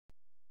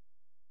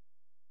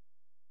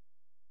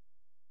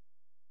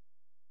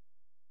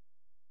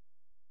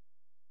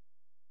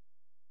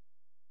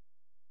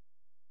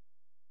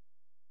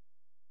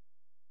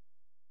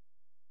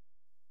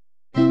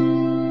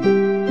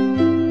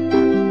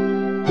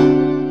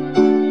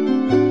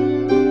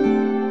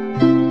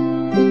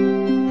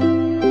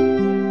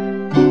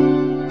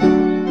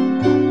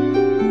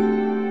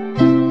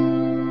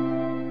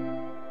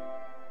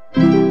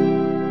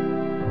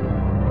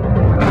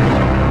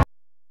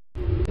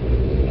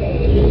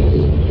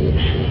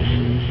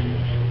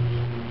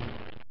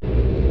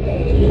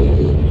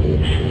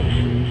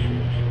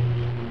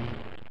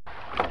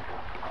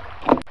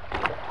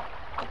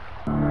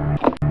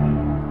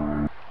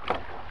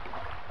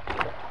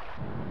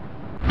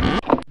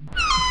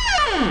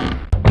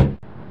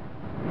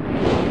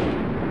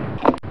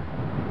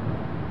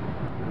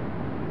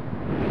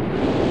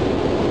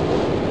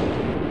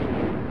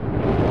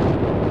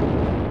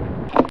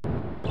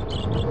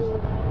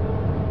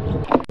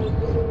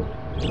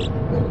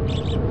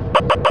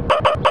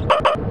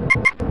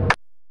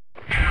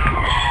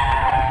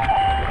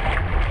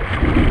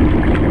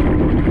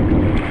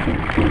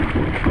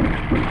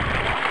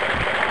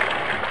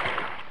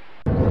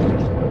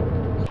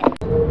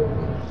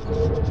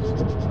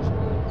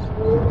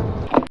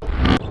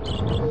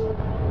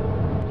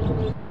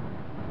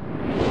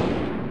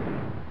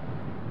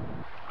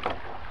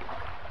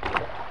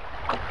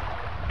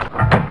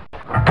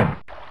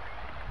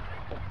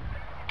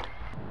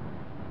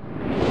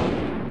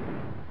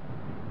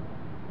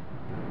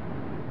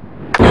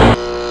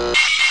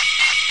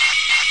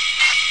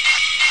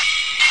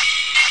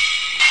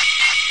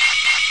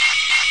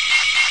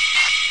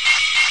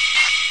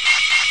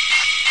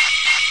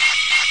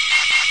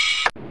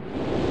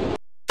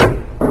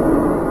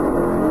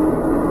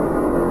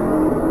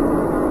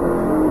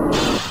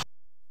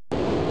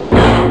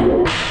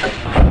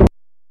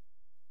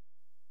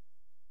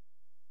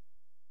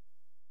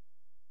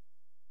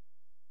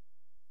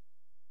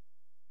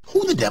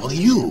Who the devil are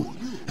you?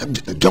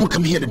 Don't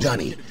come here to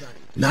Dunny.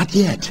 Not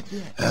yet.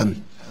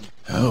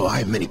 Oh, I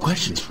have many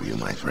questions for you,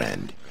 my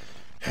friend.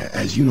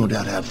 As you no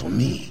doubt have for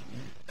me.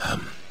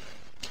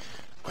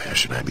 Where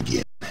should I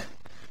begin?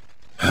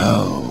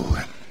 Oh...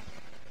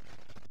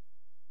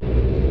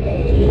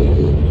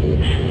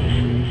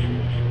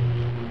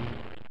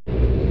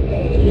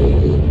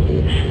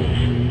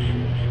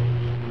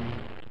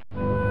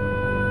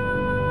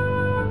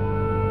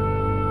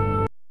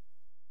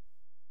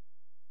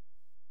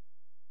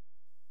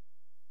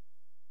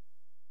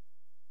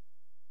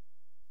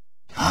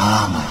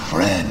 Ah, my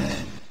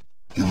friend.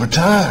 You've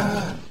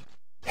returned.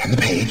 And the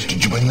page?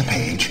 Did you bring the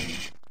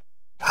page?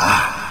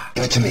 Ah,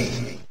 give it to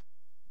me.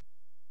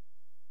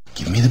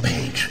 Give me the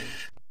page.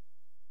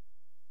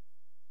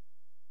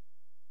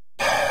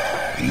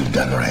 You've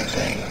done the right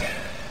thing.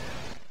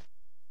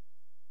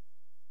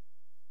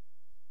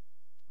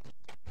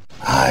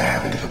 I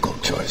have a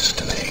difficult choice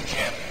to make.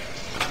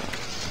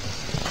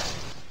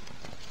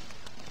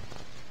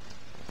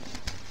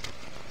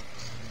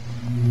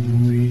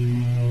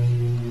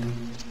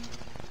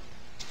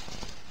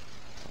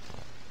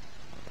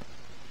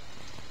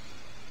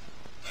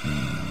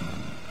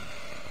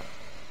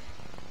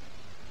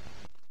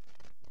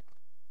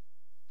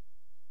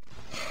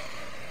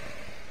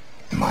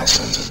 My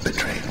sons have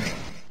betrayed me.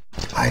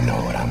 I know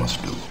what I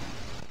must do.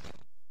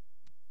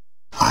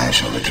 I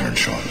shall return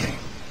shortly.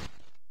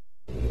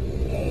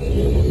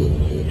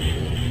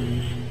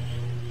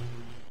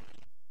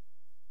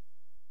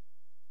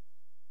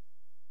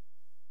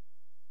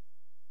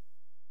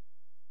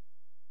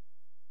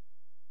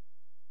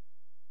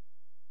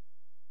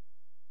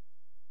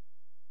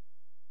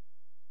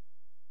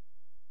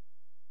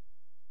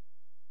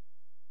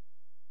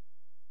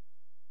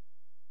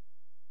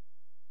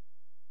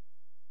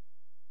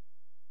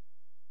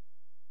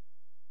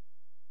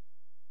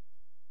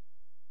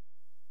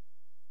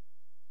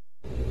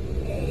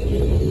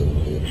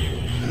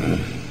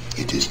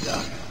 It is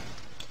done.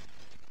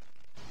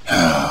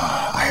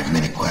 I have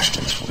many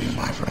questions for you,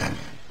 my friend.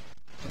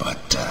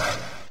 But,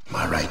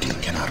 my writing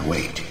cannot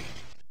wait.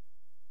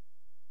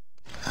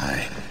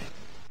 I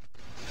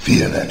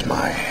fear that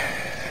my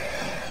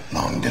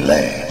long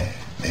delay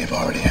may have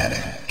already had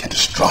a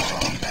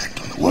catastrophic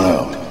impact on the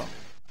world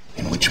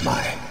in which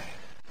my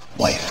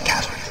wife,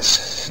 Catherine,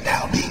 is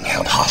now being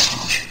held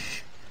hostage.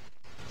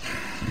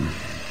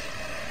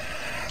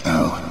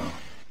 Oh,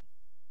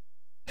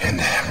 and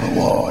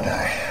reward,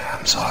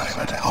 I'm sorry,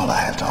 but all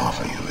I have to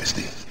offer you is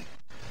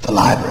the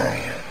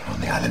library on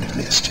the island of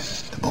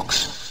Myst, the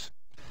books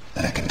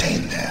that are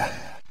contained there.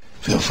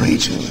 Feel free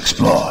to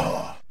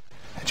explore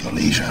at your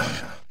leisure.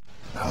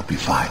 I hope you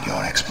find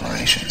your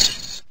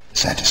explorations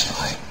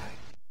satisfying.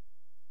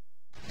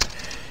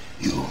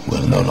 You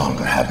will no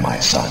longer have my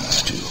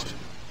sons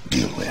to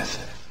deal with.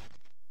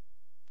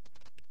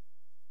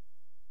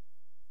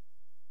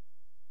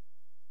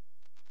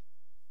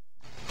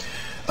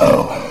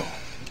 Oh,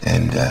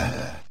 and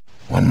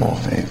one more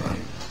favor.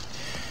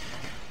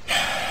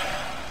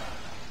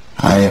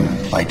 I am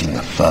fighting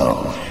a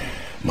foe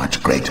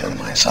much greater than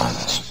my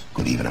sons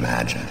could even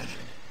imagine.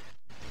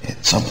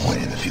 At some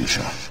point in the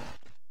future,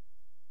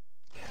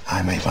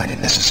 I may find it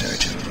necessary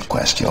to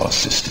request your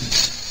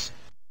assistance.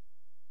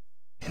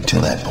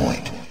 Until that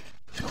point,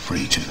 feel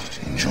free to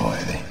enjoy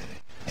the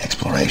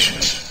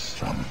explorations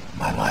from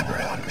my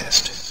library on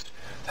Myst.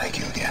 Thank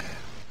you again.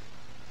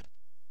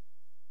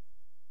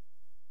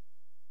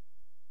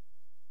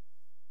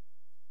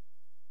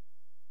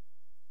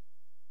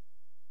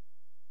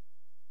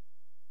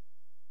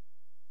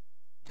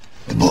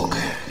 The book,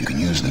 you can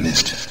use the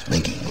Myst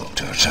linking book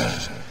to return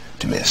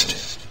to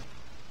Myst.